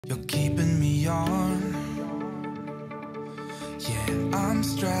You're keeping me on. Yeah, I'm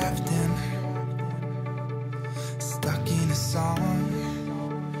strapped in, stuck in a song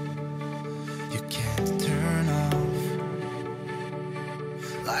you can't turn off.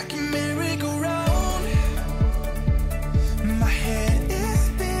 Like a merry-go-round, my head is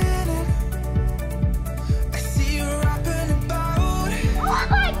spinning. I see you rapping about. Oh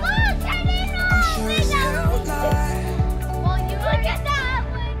my gosh, I didn't know! I'm sure as hell lie. Well, you look at that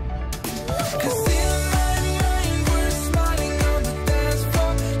one! 'Cause in my mind we're smiling on the dance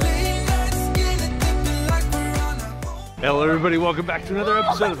floor, late nights getting dipping like we're on a boat. Hello everybody, welcome back to another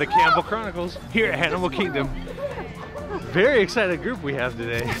episode of the Campbell Chronicles here at Animal Kingdom. Very excited group we have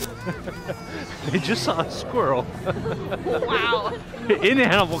today. They just saw a squirrel. Wow. In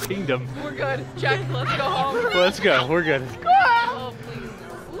Animal Kingdom. We're good. Check. Let's go home. Let's go, we're good. Oh, please.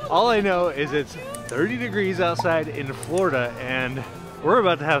 All I know is it's 30 degrees outside in Florida and we're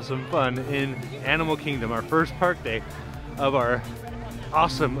about to have some fun in Animal Kingdom, our first park day of our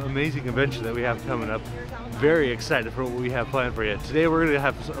awesome, amazing adventure that we have coming up. Very excited for what we have planned for you. Today we're gonna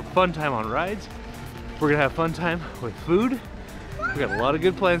have a fun time on rides. We're gonna have fun time with food. We got a lot of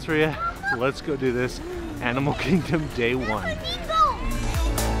good plans for you. Let's go do this. Animal Kingdom Day 1.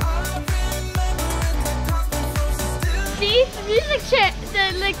 See, the music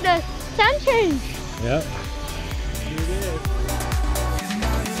like the sound change. Yep.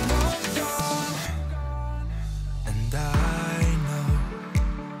 And I know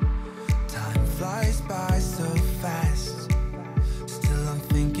time flies by so fast. Still I'm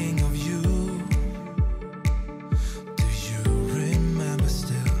thinking of you. Do you remember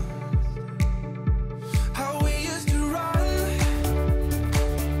still how we used to run?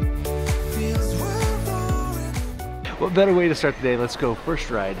 Fields were roaring. What better way to start the day? Let's go first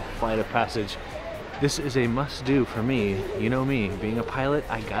ride, Flight of Passage. This is a must-do for me. You know me, being a pilot,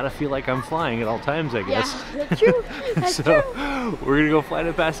 I gotta feel like I'm flying at all times, I guess. Yeah, that's true. That's So true. we're gonna go Flight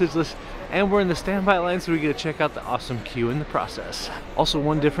of Passage list, and we're in the standby line, so we get to check out the awesome queue in the process. Also,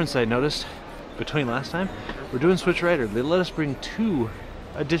 one difference I noticed between last time, we're doing Switch Rider. They let us bring 2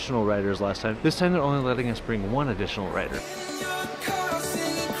 additional riders last time. This time they're only letting us bring 1 additional rider.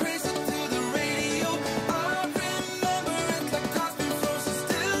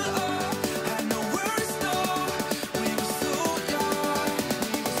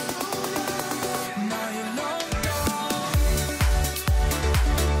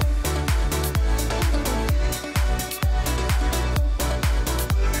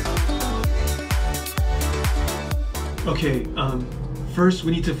 Okay, first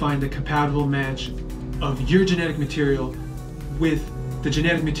we need to find a compatible match of your genetic material with the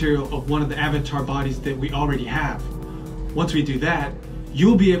genetic material of one of the avatar bodies that we already have. Once we do that,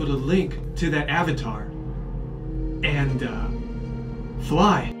 you'll be able to link to that avatar and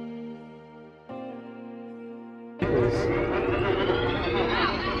fly.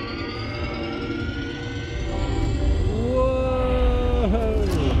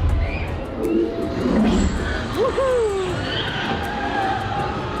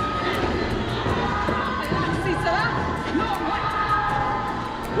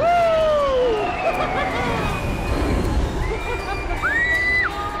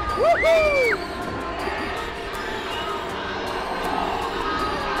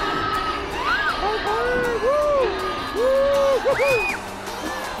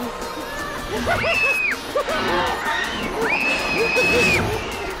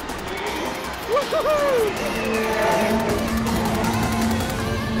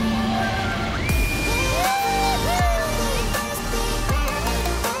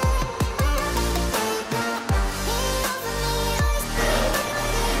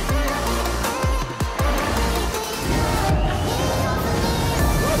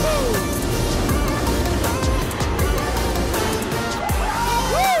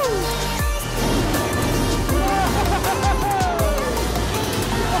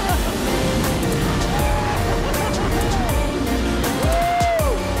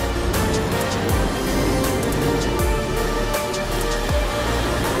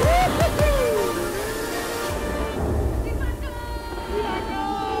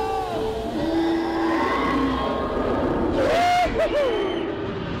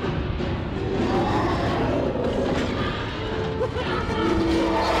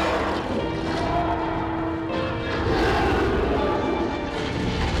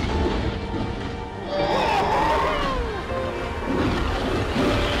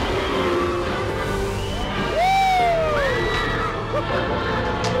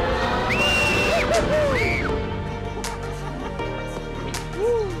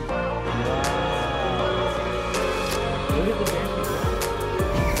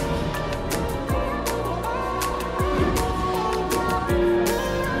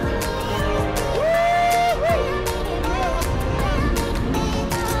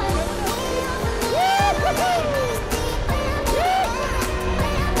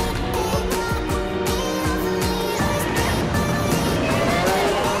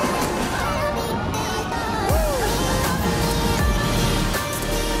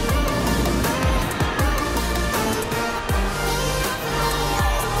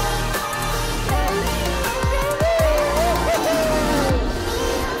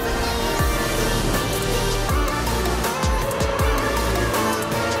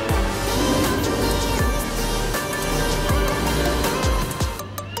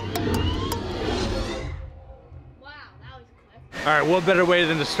 All right, what better way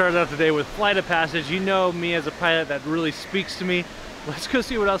than to start out the day with Flight of Passage? You know me as a pilot, that really speaks to me. Let's go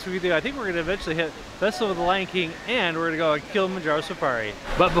see what else we can do. I think we're gonna eventually hit Festival of the Lion King, and we're gonna go on Kilimanjaro Safari.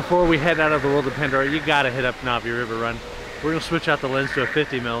 But before we head out of the world of Pandora, you gotta hit up Navi River Run. We're gonna switch out the lens to a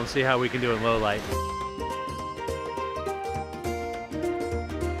 50mm and see how we can do in low light.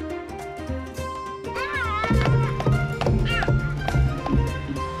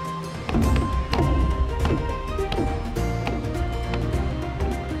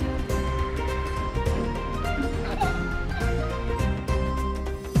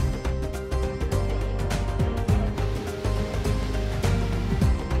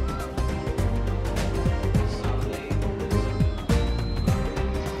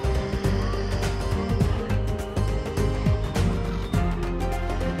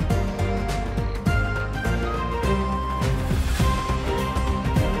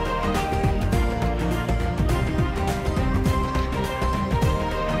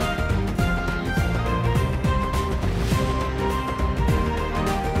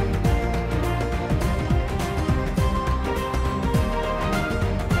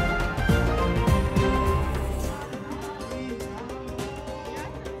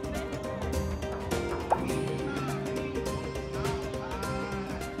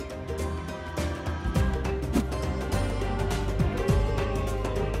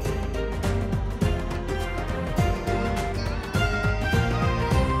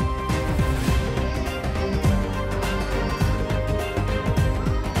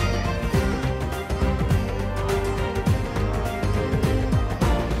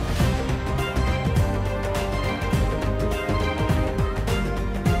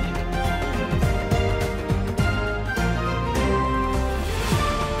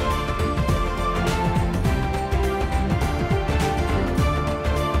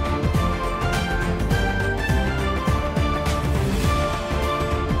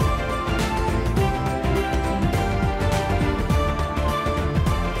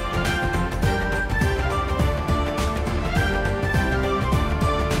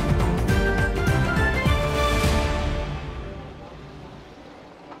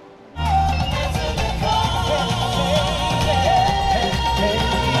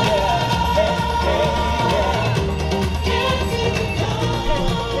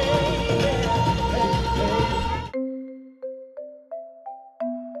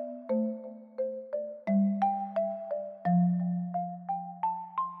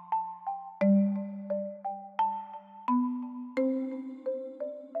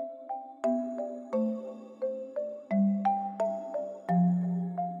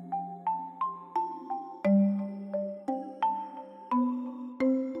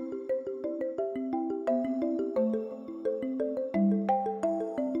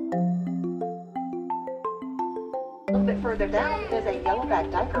 A little bit further down is a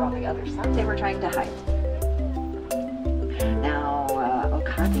yellow-backed diker on the other side. They were trying to hide. Now,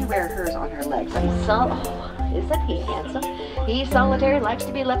 Okami wear hers on her legs. Isn't he handsome? He's solitary, likes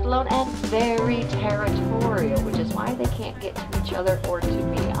to be left alone, and very territorial, which is why they can't get to each other or to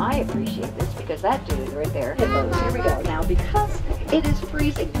me. I appreciate this because that dude right there. Hippos. Here we go. Now, because it is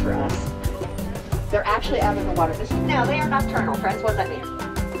freezing for us, they're actually out in the water. Now, they are nocturnal, friends. What does that mean?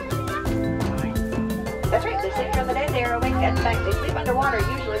 That's right, they sleep during the day, they are awake at night. They sleep underwater.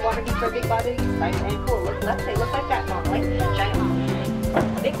 Usually water keeps their big bodies nice and cool. Look left, they look like that normally.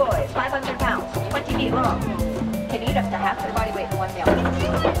 Giant. Big boys, 500 pounds, 20 feet long. Can eat up to half their body weight in one meal.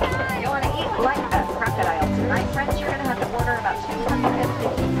 You want to eat like a crocodile tonight, friends? You're going to have to order about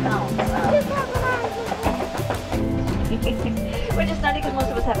 250 pounds. Which is nutty because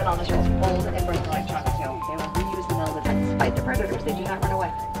most of us have it on us rolls. Old and broken electronics. They will reuse the mill to fight the predators. They do not run away.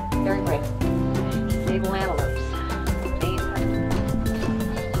 Very brave. Sable antelopes.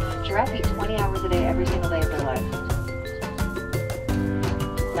 Giraffe eat 20 hours a day every single day of their life.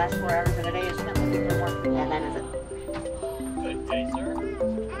 Last 4 hours in a day is spent looking for more, and that is it. Good day, sir.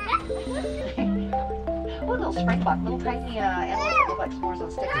 Oh, little springbok, little tiny antelopes that look like s'mores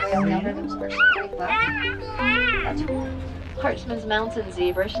on sticks way out yonder. Those are springbok. That's cool. Hartsman's Mountain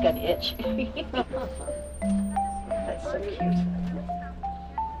zebra. She's got an itch. That's so cute.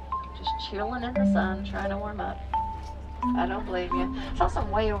 Just chilling in the sun, trying to warm up. I don't blame you. Saw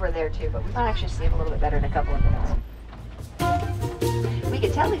some way over there too, but we might actually see him a little bit better in a couple of minutes. We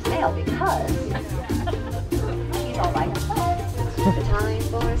can tell he's male because he's all by himself. The time,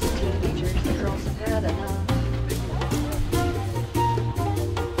 boys and teenagers, the girls have had enough.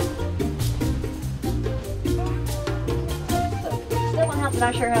 Still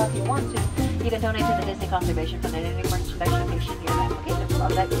not sure how if you want to. You can donate to the Disney Conservation Fund at any merchandise location near your application. Oh,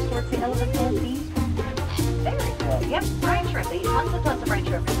 that goes towards the elephant head feet. Very good. Yep, brine shrimp. They eat tons and tons of brine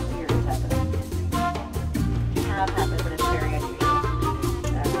shrimp. It's weird it's happening. Have happened, but it's very unusual.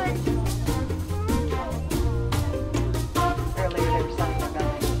 Earlier they were selling their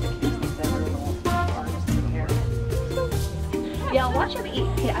belly. These little arms in here. Yeah, watch them eat.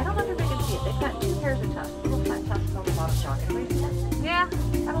 Okay, I don't know if everybody can see it. They've got 2 pairs of tusks. Little flat tusks on the bottom jaw. Everybody see that? Yeah.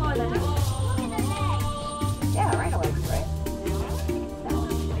 I don't know what that is. Yeah, rhino eggs, right?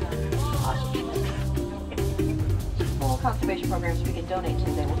 Small conservation programs we can donate to.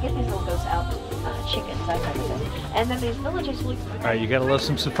 They will get these little goats out, chickens, that type of thing. And then these villages will... All right, you gotta love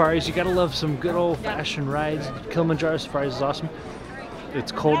some safaris. You gotta love some good old-fashioned rides. Kilimanjaro Safaris is awesome.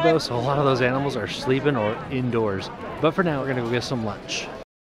 It's cold though, so a lot of those animals are sleeping or indoors. But for now, we're gonna go get some lunch.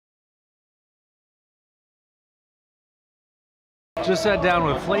 Just sat down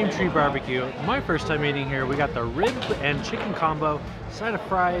with Flame Tree Barbecue. My first time eating here. We got the rib and chicken combo, side of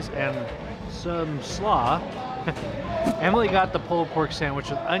fries, and some slaw. Emily got the pulled pork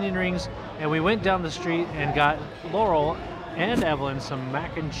sandwich with onion rings, and we went down the street and got Laurel and Evelyn some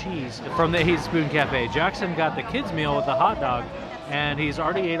mac and cheese from the 8 Spoon Cafe. Jackson got the kids meal with the hot dog, and he's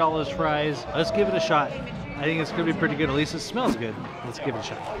already ate all his fries. Let's give it a shot. I think it's gonna be pretty good. At least it smells good. Let's give it a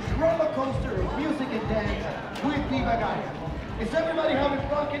shot. Roller coaster of music and dance with Viva Gaia. Is everybody having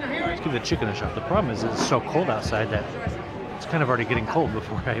fun? Can I hear Let's it? give the chicken a shot. The problem is it's so cold outside that it's kind of already getting cold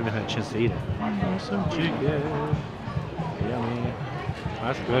before I even had a chance to eat it. Some chicken. Yummy.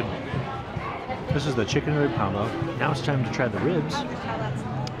 That's good. This is the chicken rib combo. Now it's time to try the ribs.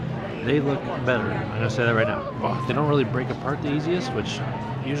 They look better. I'm gonna say that right now. Oh, they don't really break apart the easiest, which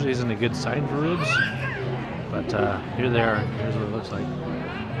usually isn't a good sign for ribs. But here they are. Here's what it looks like.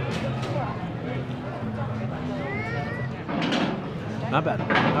 Not bad,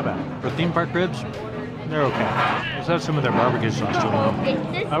 not bad. For theme park ribs, they're okay. Let's have some of their barbecue sauce too.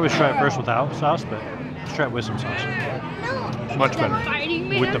 I always try it first without sauce, but let's try it with some sauce. Much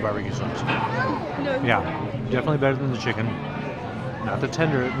better with the barbecue sauce. Yeah, definitely better than the chicken. Not the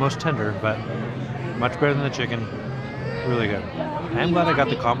most tender, but much better than the chicken. Really good. I am glad I got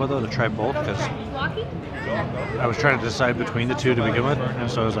the combo though to try both because I was trying to decide between the two to begin with, and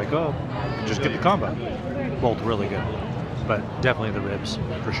so I was like, oh, just get the combo. Both really good. But definitely the ribs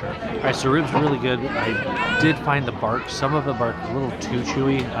for sure. All right, so ribs really good. I did find the bark. Some of the bark a little too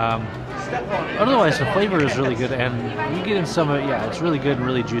chewy. Otherwise, the flavor is really good, and you get in some of it. Yeah, it's really good and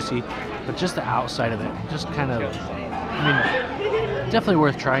really juicy. But just the outside of it, just kind of. I mean, definitely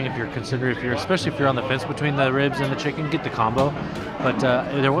worth trying if you're especially if you're on the fence between the ribs and the chicken. Get the combo. But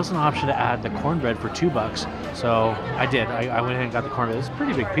there was an option to add the cornbread for $2, so I did. I went ahead and got the cornbread. It's a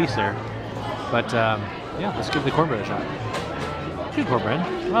pretty big piece there, but. Yeah, let's give the cornbread a shot. Good cornbread.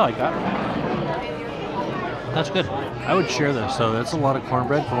 I like that. That's good. I would share this, so that's a lot of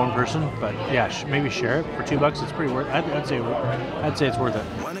cornbread for one person. But yeah, maybe share it for $2. It's pretty worth. I'd say it's worth it.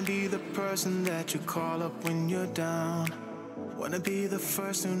 Wanna be the person that you call up when you're down. Wanna be the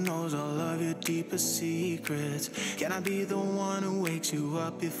first who knows all of your deepest secrets. Can I be the one who wakes you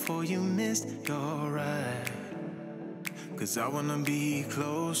up before you miss your ride? 'Cause I wanna be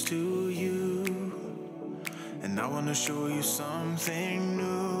close to you. And I wanna show you something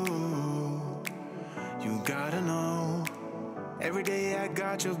new. You gotta know, every day I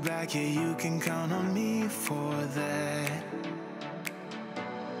got your back, yeah, you can count on me for that.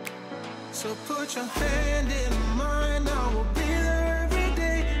 So put your hand in mine, I will be there every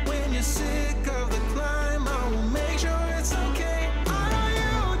day. When you're sick of the climb, I will make sure it's okay. I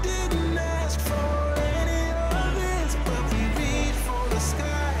know you didn't ask for any of this, but we reach for the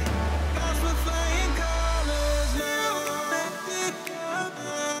sky. Cause we're flying colors now. Go,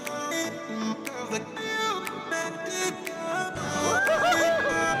 Edie.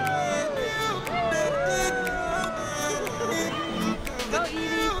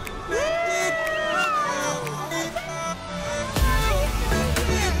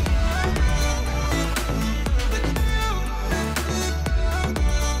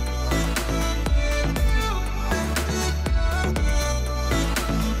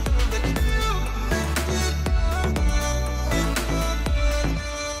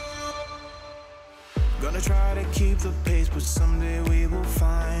 Gonna try to keep the pace, but someday we will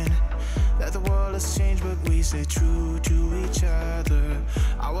find that the world has changed, but we stay true to each other.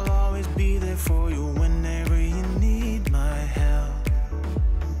 I will always be there for you whenever you need my help.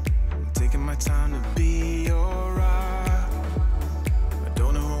 I'm taking my time to be your rock. I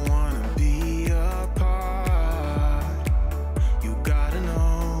don't ever wanna be apart. You gotta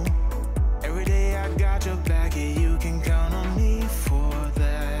know, every day I got your back, yeah, you can count on me for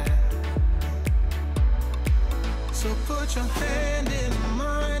that. So put your hand in mine.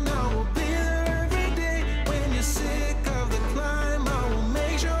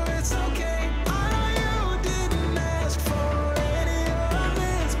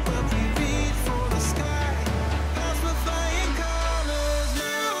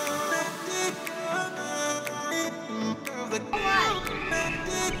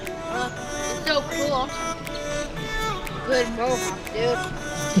 good mohawk, dude.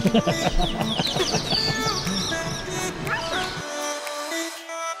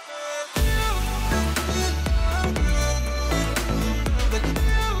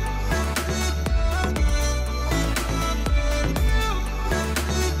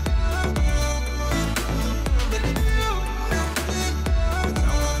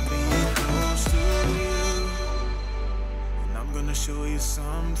 Show you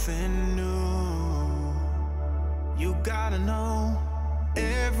something new. You gotta know,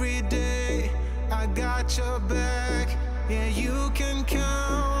 every day I got your back. Yeah, you can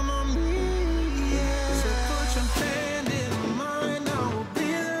count on me. Yeah. So put your hand in mine. I will be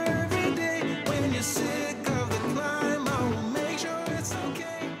there every day. When you're sick of the climb, I will make sure it's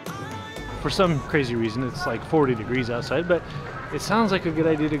okay. For some crazy reason, it's like 40 degrees outside, but it sounds like a good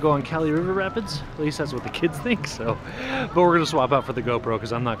idea to go on Cali River Rapids. At least that's what the kids think, so. But we're gonna swap out for the GoPro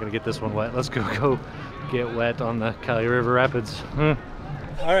because I'm not gonna get this one wet. Let's go get wet on the Cali River Rapids.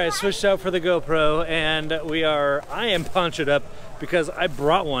 All right, switched out for the GoPro, and I am ponchoed up because I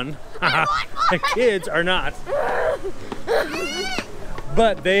brought one. The kids are not.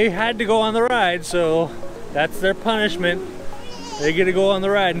 But they had to go on the ride, so that's their punishment. They get to go on the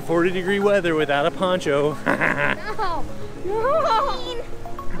ride in 40-degree weather without a poncho. No. Mean!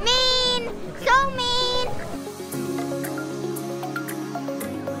 Mean! So mean!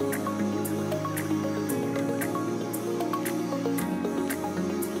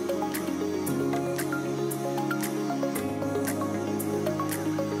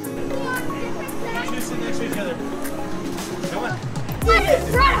 You two sit next to each other. Come on. I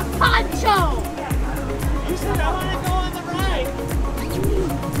just brought a poncho! You said I want to go on the ride.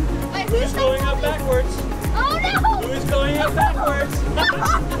 Wait, Who's going up backwards? Oh no! Who's going up backwards? No,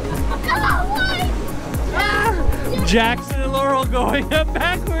 wait! Jackson and Laurel going up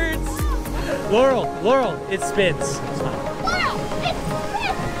backwards. Laurel, it spins. Wow! It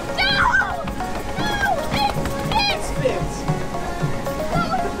spins! No! No! It spins!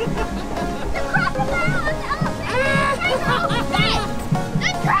 The crocodile is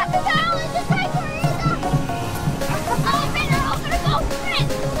the crocodile is the tiger. I'm gonna go spin!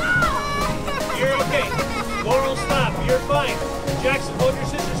 You're okay. Laurel, stop. You're fine. Jackson, hold your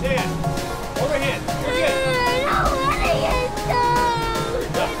sister's hand. Hold her hand. You're good.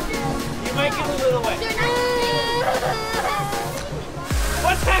 You might get a little wet.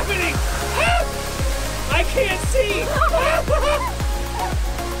 What's happening? I can't see. Oh,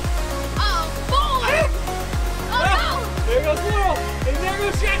 boy! Oh no! There goes Laurel. And there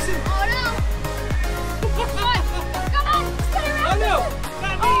goes Jackson. Oh no! Come on! Spin around! Oh no!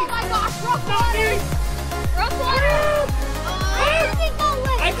 Not me! Oh my gosh! Rough water! Rough water! Where did it go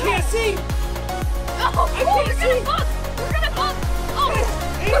with? I can't see. Oh, I can't we're see. gonna bump! We're gonna bump! Oh!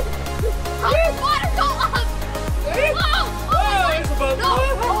 How did water go up? Oh! Oh, there's a bump. No!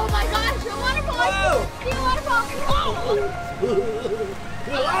 Oh my gosh! Your waterfall! Whoa. Your waterfall!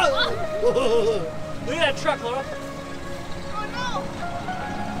 Oh! Look at that truck, Laurel. Oh no!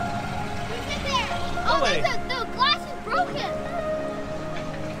 Who's in there? No Oh, way. the glass is broken!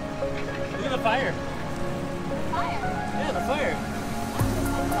 Look at the fire. Fire! Yeah, the fire.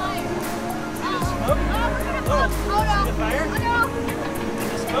 Fire! See the smoke? Oh, we're gonna Laurel, bump! Oh no! see the fire? Oh no! See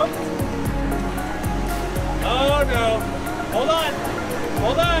the smoke? Oh no. Hold on.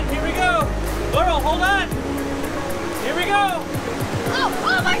 Hold on. Here we go. Laurel, hold on. Here we go. Oh!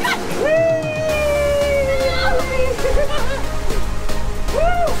 Oh my God! Woo!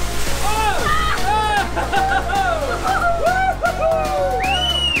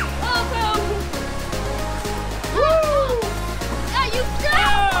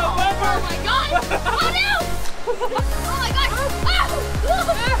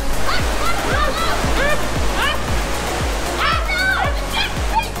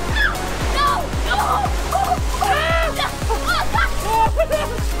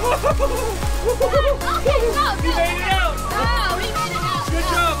 You made it out! Oh, we made it out! Good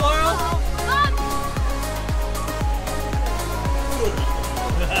job, Laurel.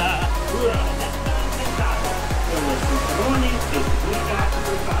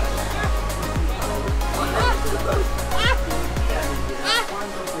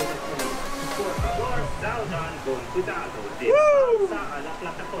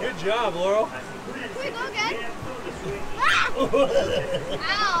 Good job, Laurel. Can we go again?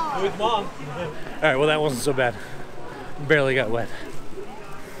 Ow! With Mom. All right, well, that wasn't so bad. Barely got wet.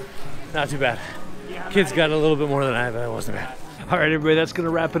 Not too bad. Kids got a little bit more than I, but it wasn't bad. All right, everybody, that's gonna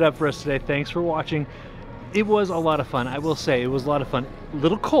wrap it up for us today. Thanks for watching. It was a lot of fun. I will say it was a lot of fun. A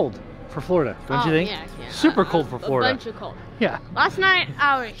little cold. for Florida, don't you think? Yeah. Super cold for Florida. A bunch of cold. Yeah. Last night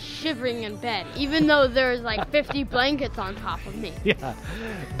I was shivering in bed, even though there's like 50 blankets on top of me. Yeah,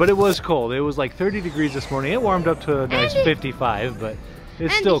 but it was cold. It was like 30 degrees this morning. It warmed up to a nice 55, but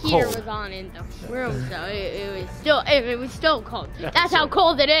it's still And the heater cold. was on in the room, so it was still cold. That's how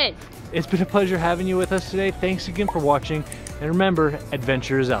cold it is. It's been a pleasure having you with us today. Thanks again for watching, and remember,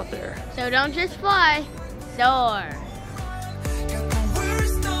 adventure is out there. So don't just fly, soar.